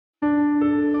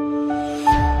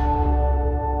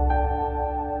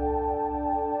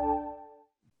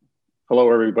Hello,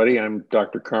 everybody. I'm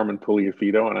Dr. Carmen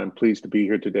Puliafito, and I'm pleased to be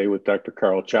here today with Dr.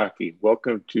 Carl Ciacchi.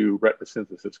 Welcome to Retina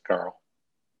Synthesis, Carl.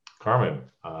 Carmen,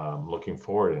 looking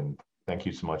forward, and thank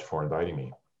you so much for inviting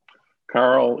me.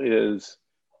 Carl is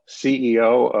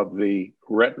CEO of the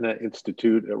Retina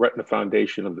Institute, Retina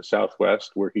Foundation of the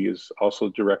Southwest, where he is also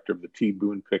director of the T.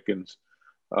 Boone Pickens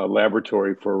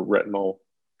Laboratory for Retinal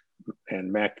and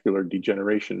Macular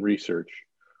Degeneration Research.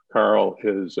 Carl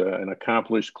is an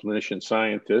accomplished clinician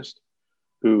scientist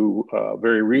who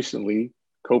very recently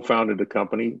co-founded a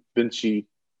company, Vinci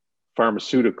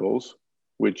Pharmaceuticals,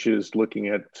 which is looking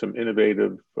at some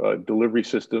innovative delivery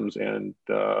systems and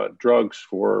drugs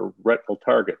for retinal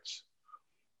targets.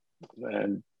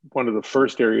 And one of the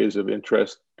first areas of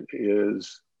interest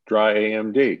is dry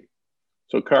AMD.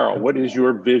 So Carl, what is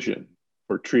your vision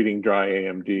for treating dry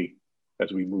AMD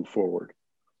as we move forward?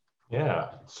 Yeah,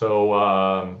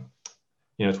 so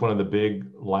it's one of the big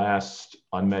last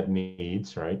unmet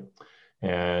needs, right?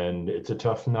 And it's a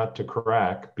tough nut to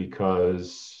crack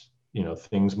because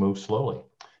things move slowly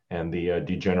and the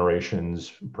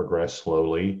degenerations progress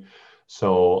slowly.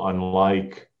 So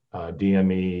unlike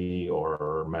DME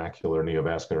or macular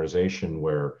neovascularization,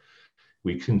 where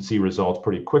we can see results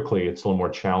pretty quickly, it's a little more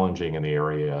challenging in the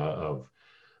area of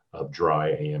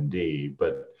dry AMD.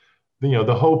 But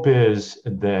the hope is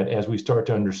that as we start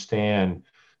to understand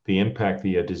the impact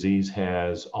the disease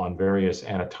has on various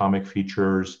anatomic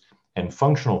features and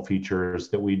functional features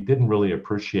that we didn't really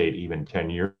appreciate even 10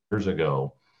 years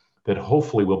ago, that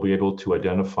hopefully we'll be able to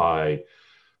identify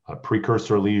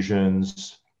precursor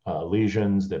lesions,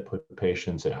 lesions that put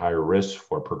patients at higher risk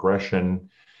for progression,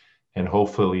 and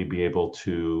hopefully be able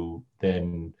to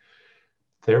then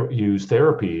use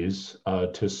therapies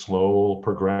to slow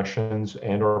progressions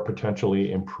and or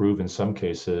potentially improve in some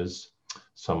cases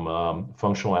some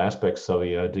functional aspects of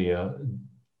the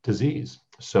disease.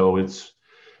 So it's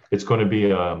going to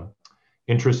be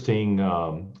interesting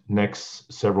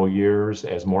next several years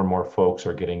as more and more folks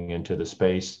are getting into the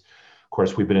space. Of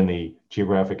course, we've been in the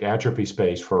geographic atrophy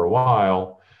space for a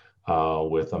while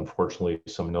with unfortunately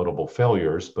some notable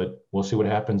failures, but we'll see what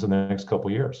happens in the next couple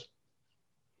of years.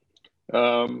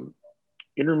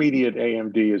 Intermediate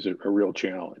AMD is a real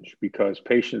challenge because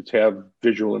patients have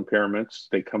visual impairments.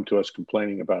 They come to us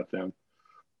complaining about them,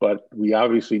 but we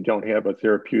obviously don't have a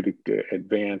therapeutic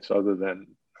advance other than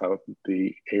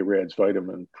the AREDS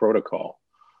vitamin protocol.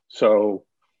 So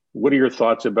what are your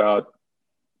thoughts about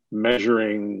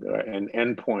measuring and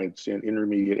endpoints in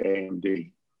intermediate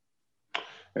AMD?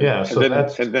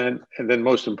 And then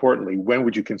most importantly, when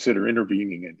would you consider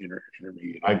intervening in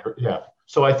intermediate AMD?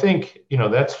 So I think,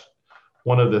 that's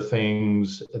one of the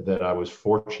things that I was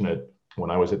fortunate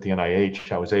when I was at the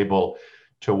NIH. I was able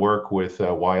to work with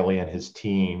Wiley and his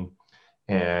team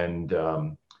and,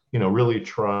 really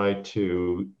try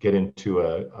to get into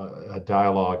a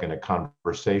dialogue and a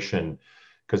conversation.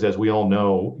 Because as we all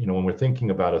know, when we're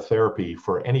thinking about a therapy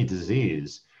for any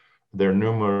disease, there are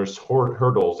numerous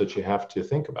hurdles that you have to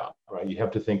think about, right? You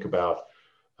have to think about,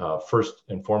 first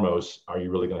and foremost, are you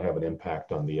really going to have an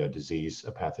impact on the disease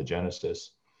pathogenesis?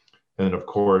 And then, of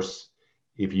course,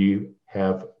 if you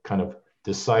have kind of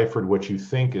deciphered what you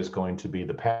think is going to be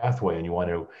the pathway and you want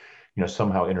to,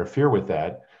 somehow interfere with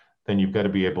that, then you've got to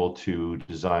be able to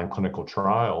design clinical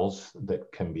trials that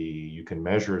you can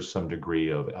measure some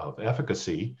degree of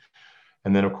efficacy.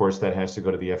 And then, of course, that has to go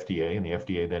to the FDA, and the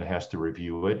FDA then has to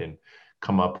review it and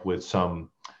come up with some,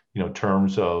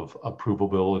 terms of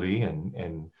approvability.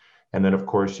 And then, of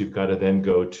course, you've got to then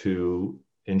go to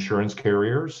insurance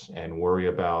carriers and worry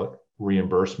about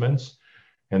reimbursements.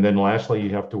 And then lastly, you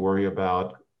have to worry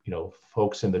about,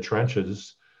 folks in the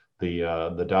trenches,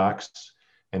 the docs,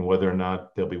 and whether or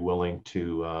not they'll be willing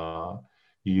to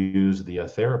use the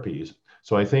therapies.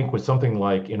 So I think with something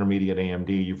like intermediate AMD,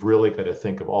 you've really got to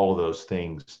think of all of those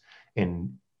things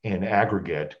in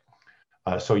aggregate.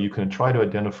 So you can try to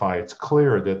identify, it's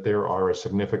clear that there are a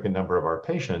significant number of our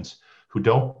patients who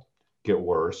don't get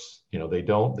worse.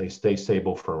 They stay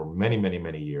stable for many, many,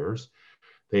 many years.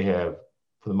 They have,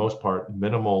 for the most part,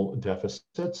 minimal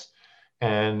deficits.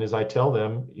 And as I tell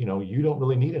them, you don't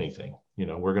really need anything.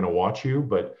 We're going to watch you,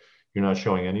 but you're not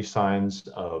showing any signs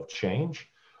of change.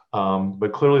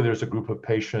 But clearly there's a group of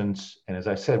patients, and as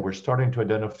I said, we're starting to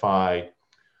identify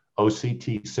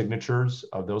OCT signatures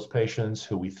of those patients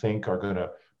who we think are going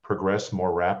to progress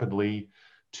more rapidly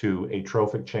to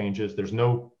atrophic changes. There's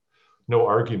no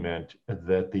argument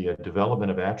that the development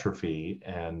of atrophy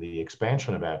and the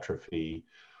expansion of atrophy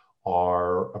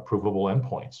are approvable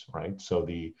endpoints, right? So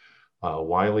the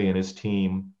Wiley and his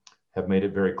team have made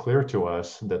it very clear to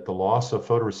us that the loss of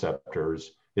photoreceptors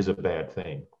is a bad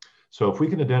thing. So if we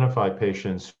can identify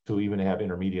patients who even have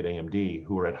intermediate AMD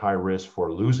who are at high risk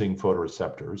for losing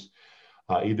photoreceptors,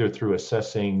 either through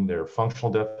assessing their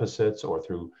functional deficits or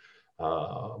through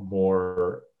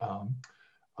more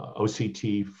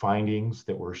OCT findings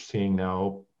that we're seeing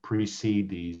now precede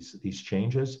these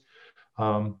changes,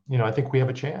 I think we have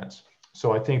a chance.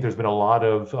 So I think there's been a lot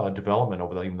of development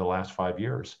over even the last 5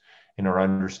 years in our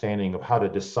understanding of how to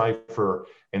decipher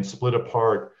and split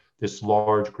apart this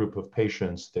large group of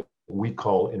patients that we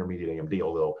call intermediate AMD,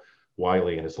 although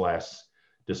Wiley in his last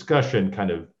discussion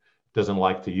kind of doesn't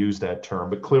like to use that term,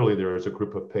 but clearly there is a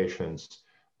group of patients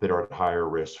that are at higher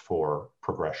risk for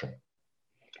progression.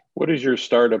 What is your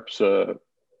startup's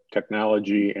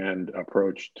technology and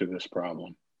approach to this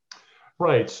problem?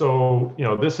 Right. So,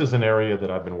 this is an area that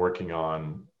I've been working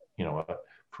on,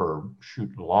 for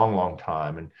a long, long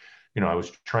time. And, I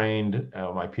was trained,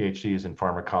 my PhD is in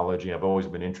pharmacology. I've always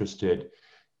been interested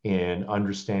in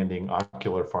understanding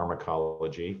ocular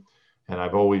pharmacology. And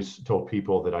I've always told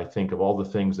people that I think of all the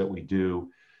things that we do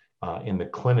in the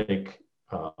clinic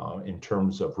in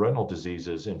terms of retinal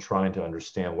diseases and trying to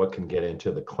understand what can get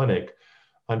into the clinic,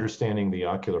 understanding the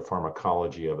ocular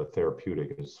pharmacology of a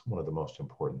therapeutic is one of the most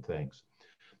important things.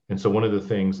 And so one of the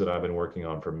things that I've been working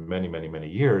on for many, many, many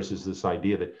years is this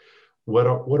idea that what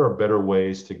are better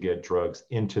ways to get drugs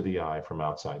into the eye from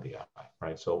outside the eye,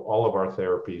 right? So all of our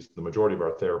therapies, the majority of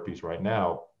our therapies right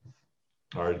now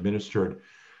are administered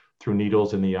through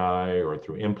needles in the eye or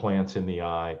through implants in the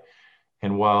eye.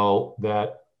 And while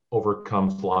that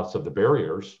overcomes lots of the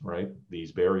barriers, right?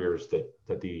 These barriers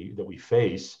that we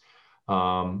face,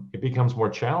 it becomes more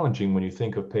challenging when you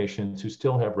think of patients who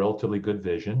still have relatively good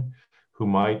vision, who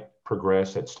might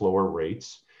progress at slower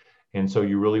rates. And so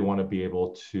you really want to be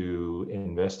able to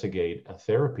investigate a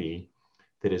therapy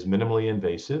that is minimally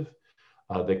invasive,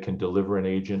 that can deliver an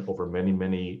agent over many,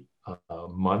 many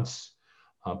months,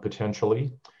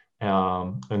 potentially.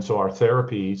 And so our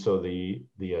therapy, so the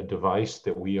device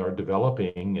that we are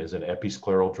developing is an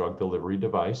episcleral drug delivery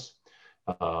device.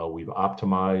 We've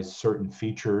optimized certain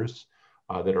features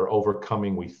that are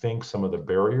overcoming, we think, some of the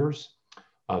barriers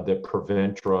that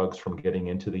prevent drugs from getting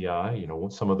into the eye.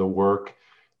 Some of the work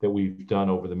that we've done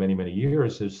over the many, many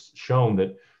years has shown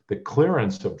that the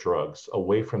clearance of drugs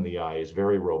away from the eye is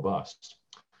very robust.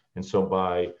 And so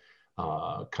by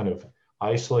kind of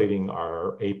isolating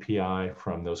our API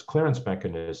from those clearance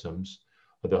mechanisms,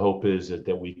 the hope is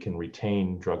that we can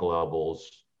retain drug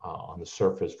levels on the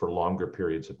surface for longer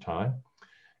periods of time.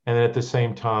 And at the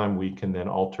same time, we can then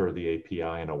alter the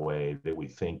API in a way that we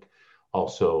think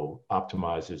also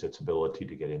optimizes its ability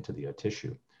to get into the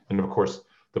tissue. And of course,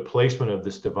 the placement of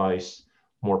this device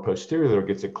more posterior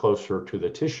gets it closer to the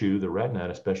tissue, the retina,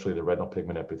 and especially the retinal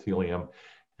pigment epithelium,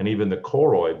 and even the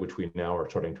choroid, which we now are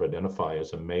starting to identify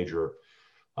as a major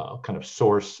kind of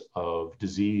source of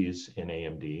disease in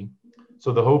AMD.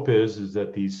 So the hope is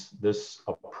that this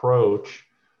approach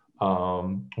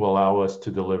will allow us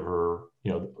to deliver,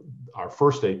 our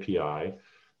first API,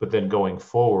 but then going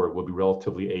forward will be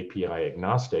relatively API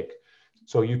agnostic.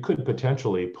 So you could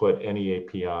potentially put any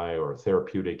API or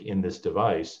therapeutic in this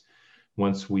device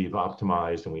once we've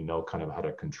optimized and we know kind of how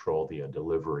to control the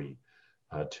delivery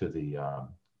to the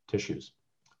tissues.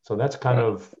 So that's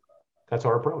that's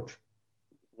our approach.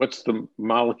 What's the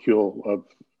molecule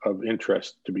of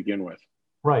interest to begin with?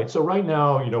 Right. So right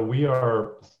now, we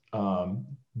are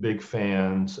big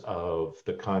fans of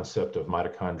the concept of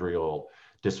mitochondrial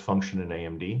dysfunction in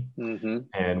AMD. Mm-hmm.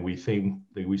 And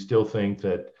we still think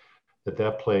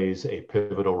that plays a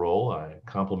pivotal role.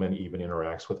 Complement even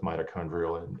interacts with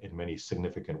mitochondrial in many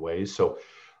significant ways. So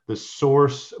the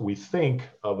source, we think,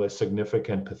 of a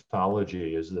significant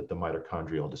pathology is that the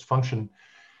mitochondrial dysfunction.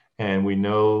 And we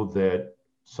know that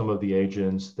some of the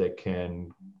agents that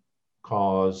can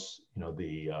cause,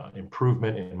 the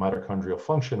improvement in mitochondrial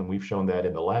function, and we've shown that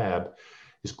in the lab,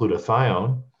 is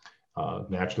glutathione,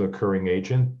 naturally occurring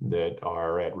agent that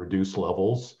are at reduced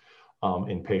levels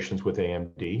in patients with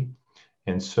AMD.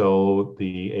 And so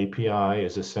the API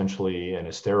is essentially an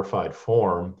esterified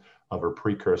form of a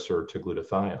precursor to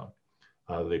glutathione.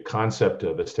 The concept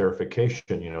of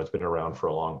esterification, it's been around for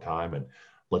a long time, and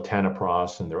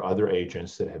latanoprost and there are other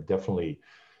agents that have definitely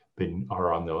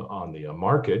are on the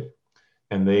market,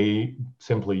 and they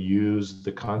simply use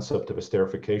the concept of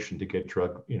esterification to get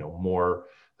drug, more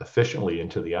efficiently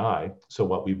into the eye. So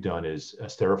what we've done is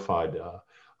esterified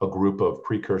a group of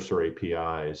precursor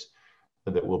APIs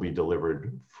that will be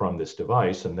delivered from this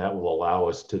device, and that will allow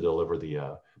us to deliver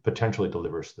potentially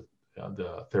delivers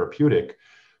the therapeutic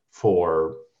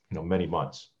for many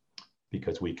months,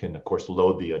 because we can of course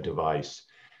load the device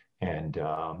and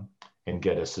and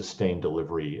get a sustained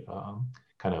delivery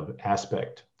kind of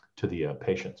aspect to the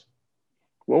patients.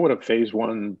 What would a phase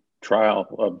 1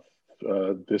 trial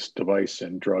of this device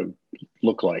and drug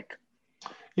look like?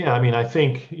 Yeah, I mean, I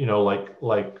think,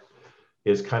 like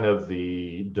is kind of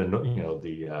the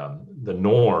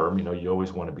norm. You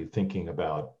always want to be thinking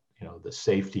about, the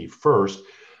safety first.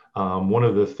 One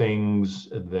of the things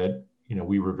that,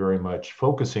 we were very much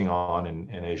focusing on,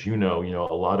 and as a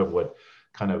lot of what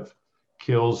kind of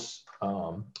kills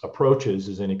approaches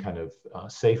is any kind of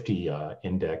safety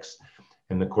index.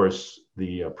 And of course,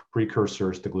 the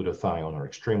precursors to glutathione are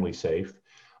extremely safe.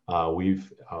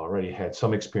 We've already had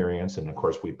some experience, and of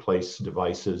course, we place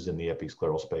devices in the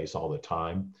episcleral space all the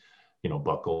time,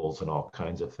 buckles and all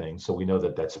kinds of things. So we know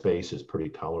that that space is pretty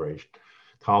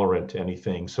tolerant to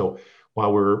anything. So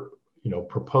while we're,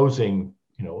 proposing,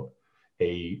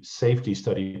 a safety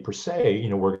study per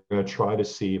se, we're going to try to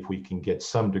see if we can get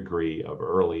some degree of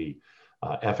early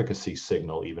efficacy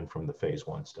signal, even from the phase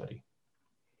 1 study.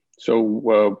 So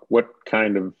what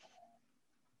kind of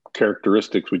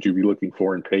characteristics would you be looking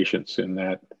for in patients in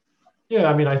that? Yeah,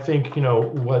 I mean, I think,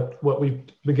 what we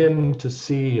begin to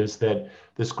see is that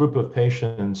this group of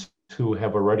patients who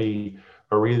have already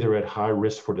are either at high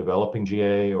risk for developing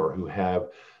GA or who have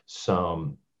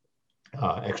some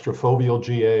extrafoveal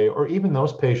GA, or even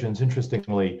those patients,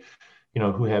 interestingly,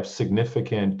 who have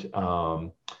significant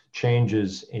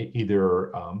changes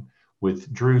either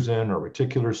with drusen or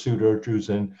reticular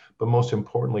pseudodrusen, but most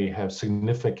importantly have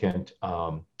significant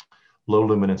low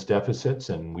luminance deficits.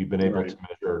 And we've been able to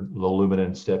measure low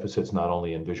luminance deficits not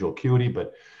only in visual acuity,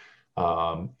 but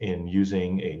in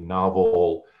using a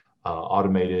novel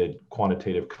automated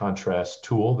quantitative contrast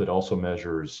tool that also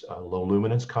measures low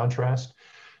luminance contrast.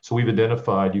 So you can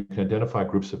identify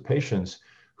groups of patients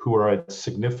who are at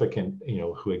significant,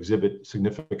 who exhibit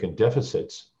significant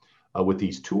deficits with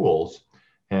these tools.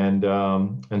 And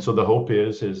so the hope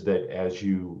is that as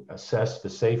you assess the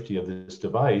safety of this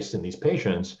device in these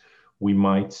patients, we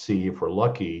might see, if we're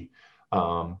lucky,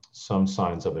 some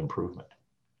signs of improvement.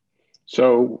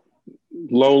 So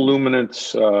low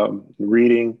luminance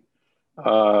reading,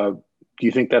 do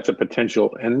you think that's a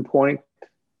potential endpoint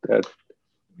that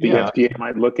the FDA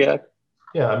might look at?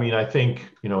 Yeah, I mean, I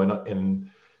think, when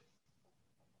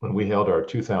we held our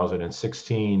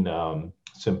 2016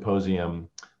 symposium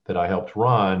that I helped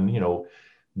run,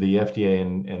 the FDA,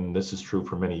 and this is true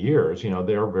for many years,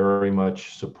 they're very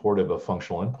much supportive of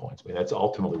functional endpoints. I mean, that's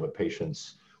ultimately what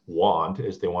patients want,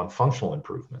 is they want functional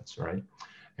improvements, right?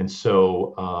 And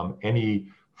so any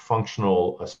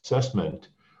functional assessment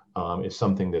is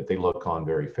something that they look on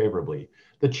very favorably.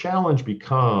 The challenge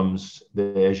becomes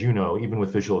that, as you know, even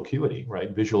with visual acuity,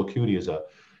 right? Visual acuity is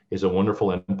a wonderful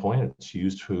endpoint. It's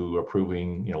used to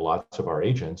approving, lots of our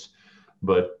agents,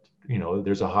 but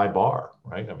there's a high bar,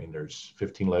 right? I mean, there's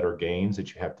 15-letter gains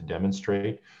that you have to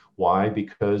demonstrate. Why?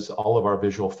 Because all of our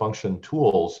visual function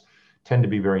tools tend to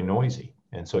be very noisy.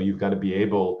 And so you've got to be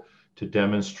able to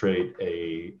demonstrate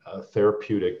a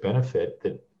therapeutic benefit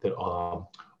that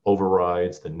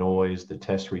overrides the noise, the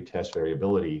test-retest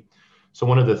variability. So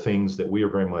one of the things that we are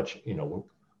very much,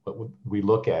 what we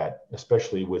look at,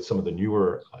 especially with some of the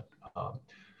newer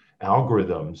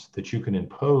algorithms that you can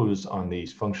impose on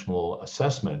these functional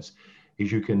assessments,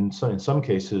 is you can, in some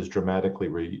cases, dramatically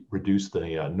reduce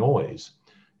the noise.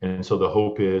 And so the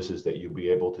hope is that you'll be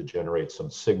able to generate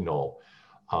some signal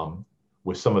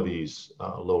with some of these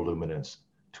low luminance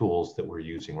tools that we're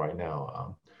using right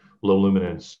now. Low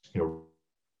luminance,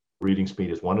 reading speed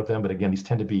is one of them, but again, these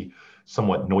tend to be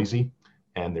somewhat noisy,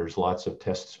 and there's lots of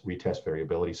retest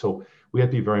variability. So we have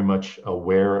to be very much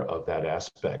aware of that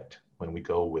aspect when we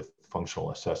go with functional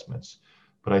assessments.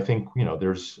 But I think,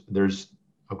 there's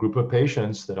a group of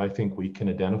patients that I think we can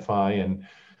identify, and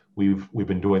we've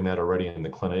been doing that already in the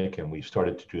clinic, and we've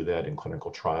started to do that in clinical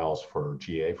trials for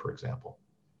GA, for example.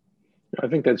 I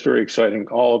think that's very exciting.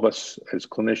 All of us as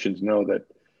clinicians know that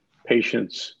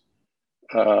patients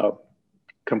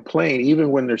complain even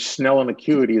when their Snellen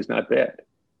acuity is not bad.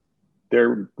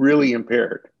 They're really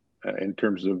impaired in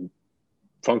terms of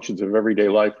functions of everyday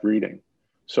life reading.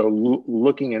 So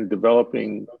looking and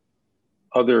developing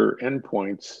other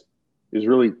endpoints is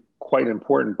really quite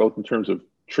important, both in terms of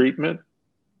treatment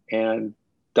and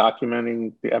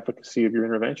documenting the efficacy of your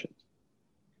interventions.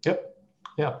 Yep.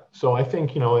 Yeah. So I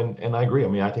think, and I agree. I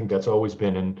mean, I think that's always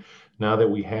been, and now that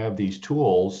we have these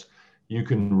tools, you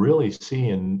can really see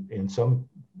in some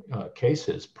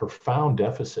cases profound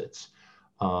deficits.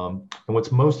 And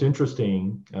what's most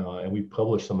interesting, and we've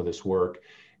published some of this work,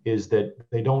 is that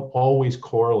they don't always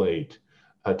correlate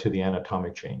to the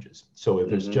anatomic changes. So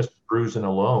if it's just drusen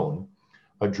alone,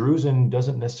 a drusen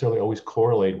doesn't necessarily always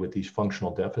correlate with these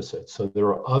functional deficits. So there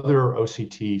are other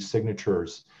OCT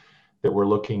signatures that we're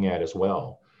looking at as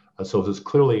well. So there's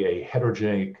clearly a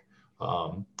heterogenic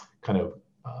kind of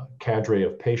cadre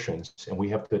of patients, and we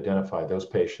have to identify those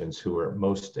patients who are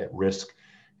most at risk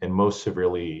and most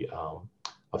severely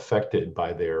affected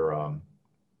by their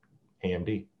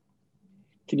AMD.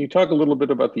 Can you talk a little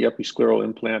bit about the episcleral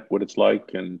implant, what it's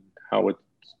like and how it's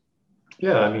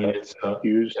it's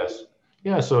used? Yes.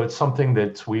 Yeah, so it's something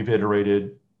that we've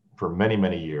iterated for many,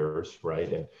 many years,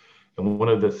 right? And one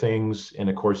of the things, and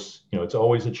of course, it's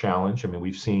always a challenge. I mean,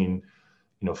 we've seen,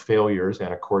 failures.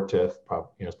 Anacortef,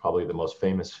 is probably the most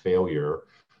famous failure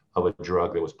of a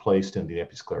drug that was placed in the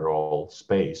episcleral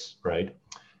space, right?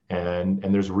 And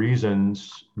there's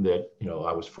reasons that,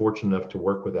 I was fortunate enough to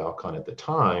work with Alcon at the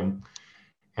time.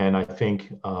 And I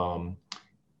think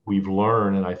we've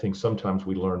learned, and I think sometimes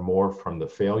we learn more from the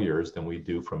failures than we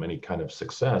do from any kind of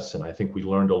success. And I think we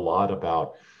learned a lot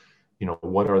about,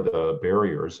 what are the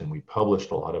barriers, and we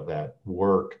published a lot of that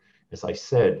work. As I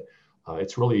said,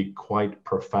 it's really quite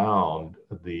profound,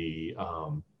 the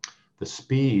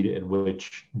speed at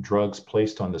which drugs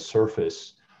placed on the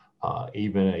surface,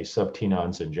 even a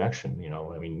subtenon's injection,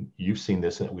 I mean, you've seen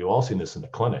this, and we've all seen this in the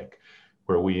clinic,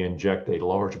 where we inject a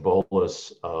large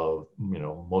bolus of,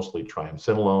 mostly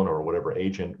triamcinolone or whatever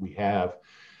agent we have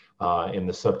in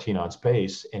the subtenon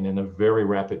space, and in a very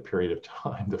rapid period of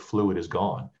time, the fluid is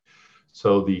gone.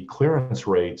 So the clearance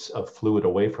rates of fluid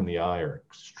away from the eye are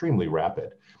extremely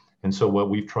rapid. And so what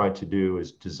we've tried to do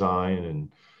is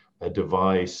design a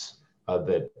device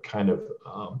that kind of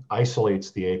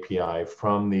isolates the API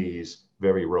from these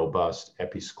very robust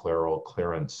episcleral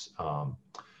clearance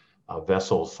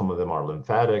vessels. Some of them are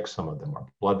lymphatic, some of them are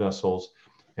blood vessels.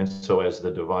 And so as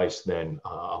the device then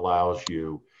allows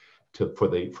you for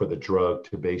the drug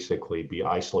to basically be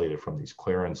isolated from these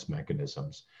clearance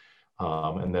mechanisms.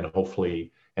 And then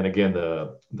hopefully, and again,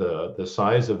 the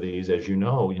size of these, as the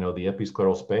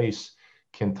episcleral space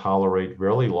can tolerate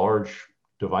really large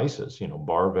devices,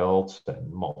 Barvelts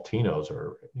and Multinos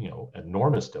are,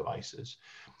 enormous devices.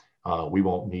 We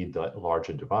won't need that large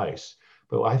a device.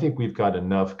 But I think we've got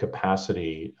enough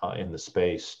capacity in the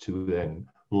space to then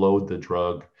load the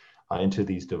drug into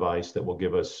these devices that will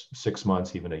give us 6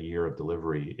 months, even a year of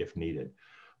delivery if needed.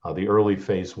 The early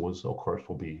phase of course,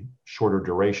 will be shorter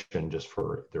duration, just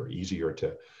for they're easier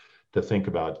to think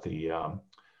about the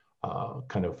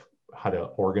kind of how to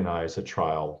organize a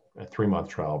trial, a 3-month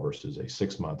trial versus a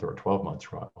 6-month or a 12-month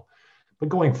trial. But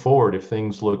going forward, if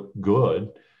things look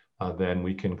good, then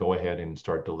we can go ahead and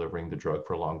start delivering the drug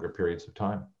for longer periods of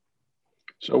time.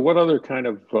 So what other kind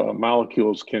of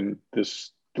molecules can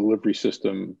this delivery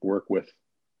system work with?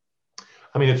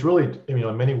 I mean, it's really,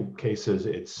 in many cases,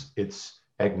 it's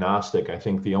agnostic. I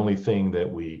think the only thing that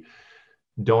we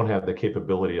don't have the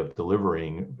capability of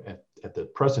delivering at the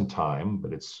present time,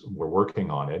 but we're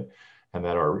working on it, and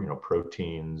that are,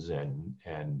 proteins and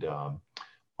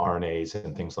RNAs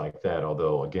and things like that.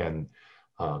 Although, again,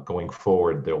 going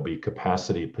forward, there'll be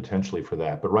capacity potentially for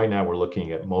that. But right now we're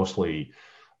looking at mostly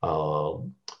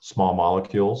small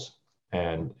molecules,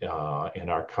 and in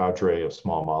our cadre of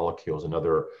small molecules,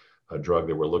 another drug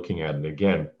that we're looking at. And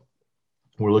again,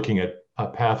 we're looking at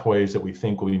pathways that we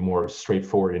think will be more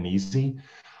straightforward and easy.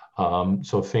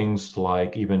 So things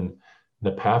like even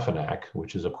Nepafinac,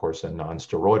 which is of course a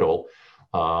non-steroidal,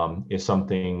 is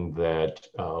something that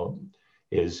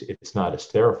it's not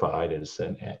esterified, it's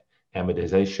an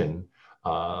amidization.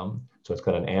 So it's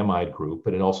got an amide group,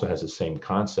 but it also has the same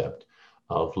concept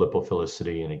of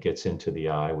lipophilicity, and it gets into the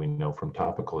eye, we know from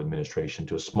topical administration,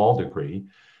 to a small degree.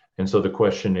 And so the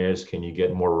question is, can you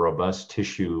get more robust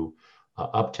tissue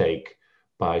uptake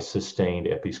by sustained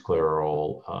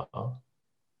episcleral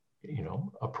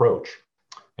approach?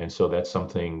 And so that's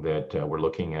something that we're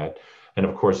looking at. And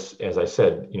of course, as I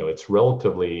said, it's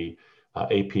relatively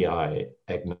API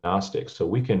agnostic. So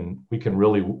we can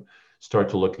really start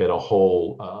to look at a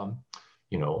whole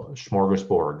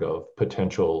smorgasbord of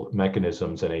potential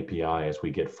mechanisms and API as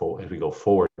we go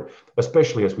forward,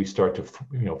 especially as we start to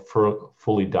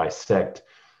fully dissect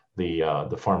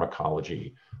the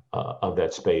pharmacology of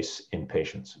that space in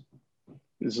patients.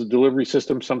 Is the delivery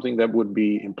system something that would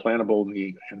be implantable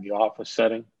in the office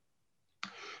setting?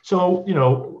 So,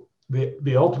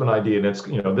 the ultimate idea, and it's,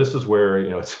 this is where,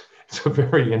 it's a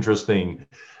very interesting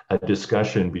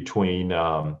discussion between,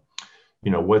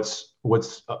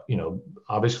 what's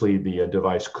obviously the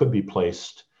device could be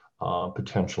placed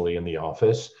potentially in the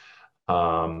office.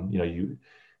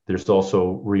 There's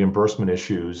also reimbursement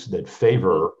issues that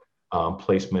favor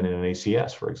placement in an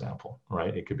ACS, for example,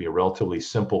 right? It could be a relatively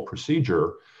simple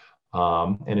procedure,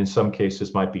 And in some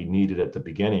cases might be needed at the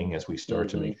beginning as we start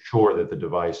to Mm-hmm. make sure that the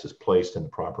device is placed in the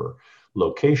proper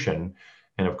location.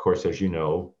 And of course, as you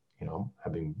know,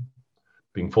 having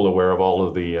being full aware of all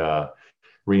of the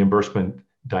reimbursement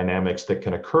dynamics that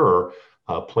can occur,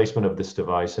 placement of this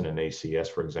device in an ACS,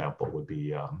 for example, would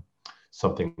be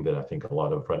something that I think a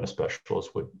lot of retina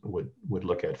specialists would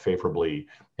look at favorably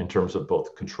in terms of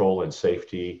both control and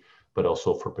safety, but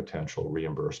also for potential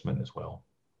reimbursement as well.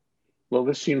 Well,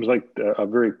 this seems like a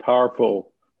very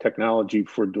powerful technology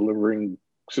for delivering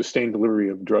sustained delivery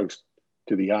of drugs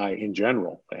to the eye in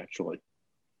general, actually.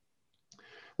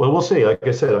 Well, we'll see. Like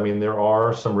I said, I mean, there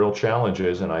are some real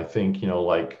challenges, and I think you know,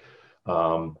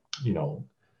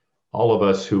 all of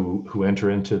us who enter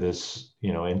into this,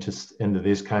 you know, into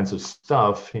these kinds of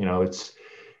stuff, you know,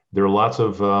 there are lots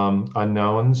of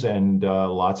unknowns and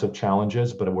lots of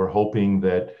challenges, but we're hoping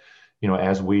that, you know,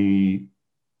 as we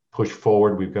push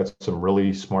forward, we've got some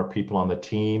really smart people on the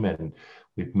team, and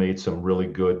we've made some really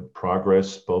good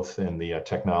progress, both in the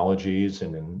technologies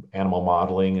and in animal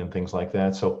modeling and things like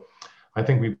that. So I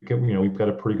think we've got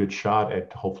a pretty good shot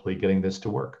at hopefully getting this to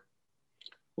work.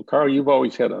 Well, Carl, you've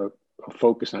always had a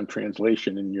focus on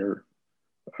translation in your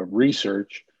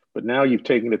research, but now you've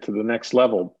taken it to the next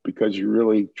level because you're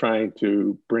really trying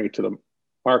to bring it to the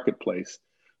marketplace.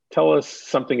 Tell us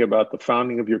something about the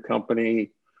founding of your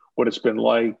company, what it's been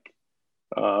like,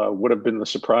 what have been the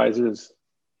surprises?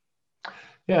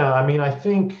 Yeah, I mean, I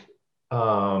think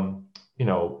you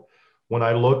know, when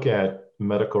I look at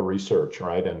medical research,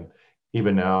 right, and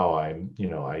even now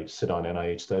I sit on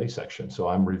NIH study section, so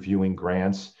I'm reviewing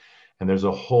grants, and there's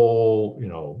a whole, you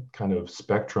know, kind of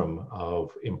spectrum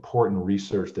of important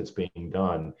research that's being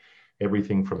done,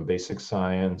 everything from basic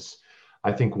science.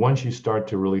 I think once you start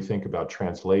to really think about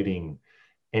translating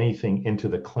anything into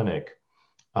the clinic,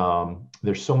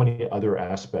 there's so many other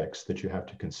aspects that you have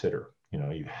to consider. You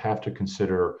know, you have to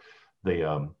consider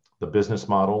the business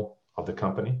model of the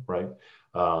company, right?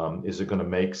 Is it going to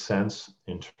make sense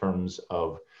in terms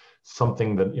of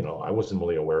something that, you know, I wasn't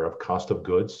really aware of, cost of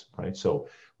goods, right? So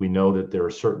we know that there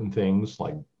are certain things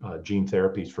like gene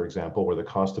therapies, for example, where the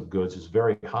cost of goods is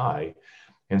very high.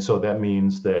 And so that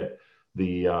means that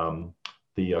the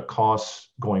costs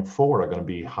going forward are going to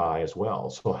be high as well.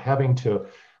 So having to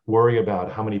worry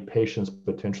about how many patients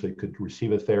potentially could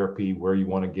receive a therapy, where you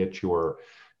want to get your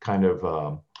kind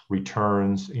of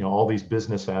returns, you know, all these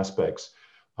business aspects.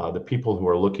 The people who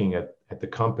are looking at the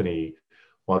company,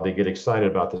 while they get excited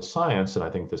about the science, and I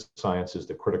think the science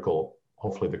is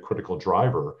hopefully the critical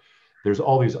driver, there's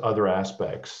all these other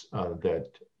aspects that,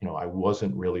 you know, I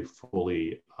wasn't really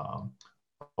fully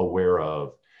aware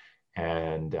of.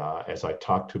 And as I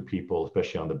talk to people,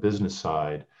 especially on the business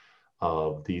side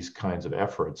of these kinds of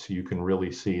efforts, you can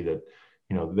really see that,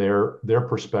 you know, their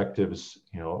perspectives,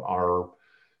 you know,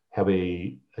 have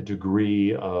a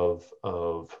degree of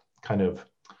kind of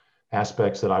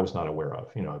aspects that I was not aware of.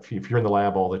 You know, if you're in the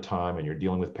lab all the time and you're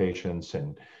dealing with patients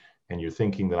and you're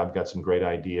thinking that I've got some great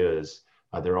ideas,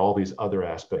 there are all these other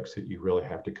aspects that you really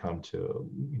have to come to,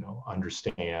 you know,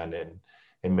 understand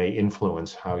and may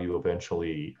influence how you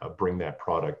eventually bring that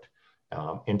product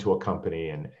into a company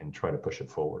and try to push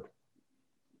it forward.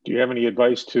 Do you have any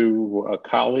advice to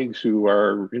colleagues who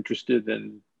are interested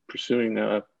in pursuing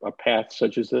a path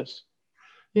such as this?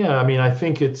 Yeah, I mean, I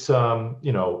think it's,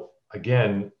 you know,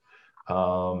 again,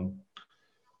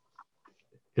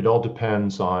 it all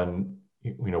depends on,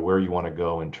 you know, where you want to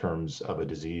go in terms of a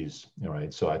disease,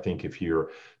 right? So I think if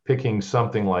you're picking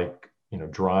something like, you know,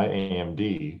 dry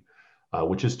AMD,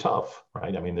 which is tough,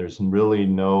 right? I mean, there's really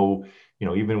no, you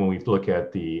know, even when we look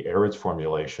at the AREDS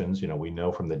formulations, you know, we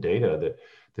know from the data that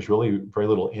there's really very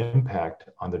little impact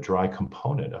on the dry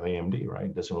component of AMD, right?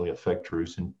 It doesn't really affect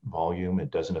drusen volume.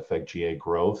 It doesn't affect GA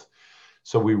growth.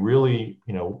 So we really,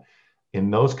 you know, in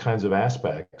those kinds of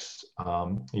aspects,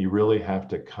 you really have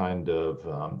to kind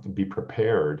of be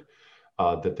prepared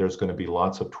that there's going to be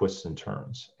lots of twists and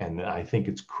turns. And I think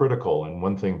it's critical. And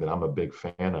one thing that I'm a big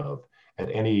fan of at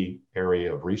any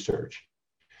area of research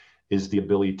is the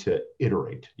ability to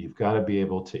iterate. You've got to be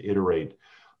able to iterate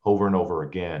over and over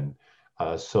again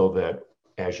so that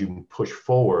as you push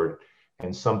forward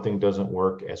and something doesn't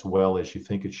work as well as you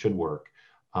think it should work,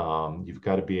 you've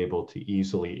got to be able to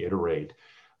easily iterate.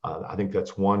 I think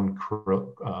that's one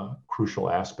crucial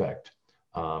aspect.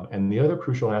 And the other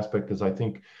crucial aspect is I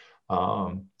think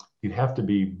you have to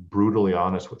be brutally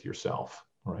honest with yourself,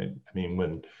 right? I mean,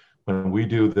 when we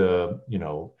do you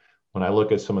know, when I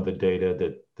look at some of the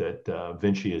data that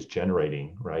Vinci is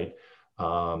generating, right?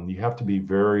 You have to be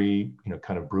very, you know,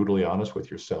 kind of brutally honest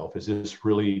with yourself. Is this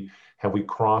really, have we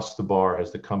crossed the bar?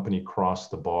 Has the company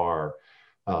crossed the bar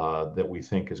that we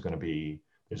think is going to be,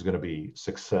 there's going to be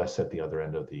success at the other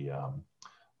end of the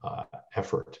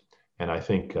effort. And I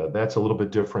think that's a little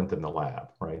bit different than the lab,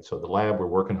 right? So the lab, we're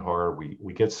working hard,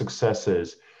 we get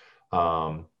successes,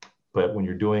 but when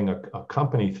you're doing a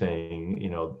company thing, you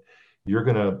know,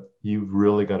 you've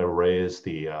really got to raise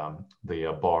the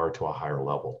bar to a higher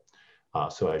level.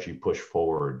 So as you push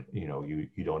forward, you know,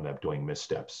 you don't end up doing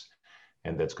missteps,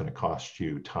 and that's going to cost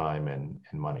you time and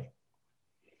money.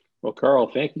 Well, Carl,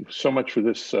 thank you so much for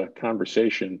this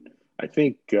conversation. I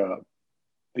think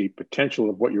the potential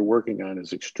of what you're working on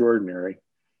is extraordinary.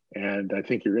 And I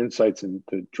think your insights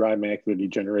into dry macular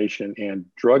degeneration and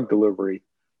drug delivery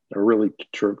are really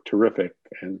terrific.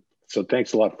 And so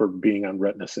thanks a lot for being on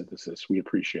Retina Synthesis. We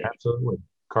appreciate it. Absolutely.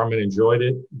 Carmen, enjoyed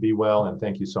it. Be well, and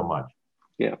thank you so much.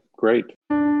 Yeah, great.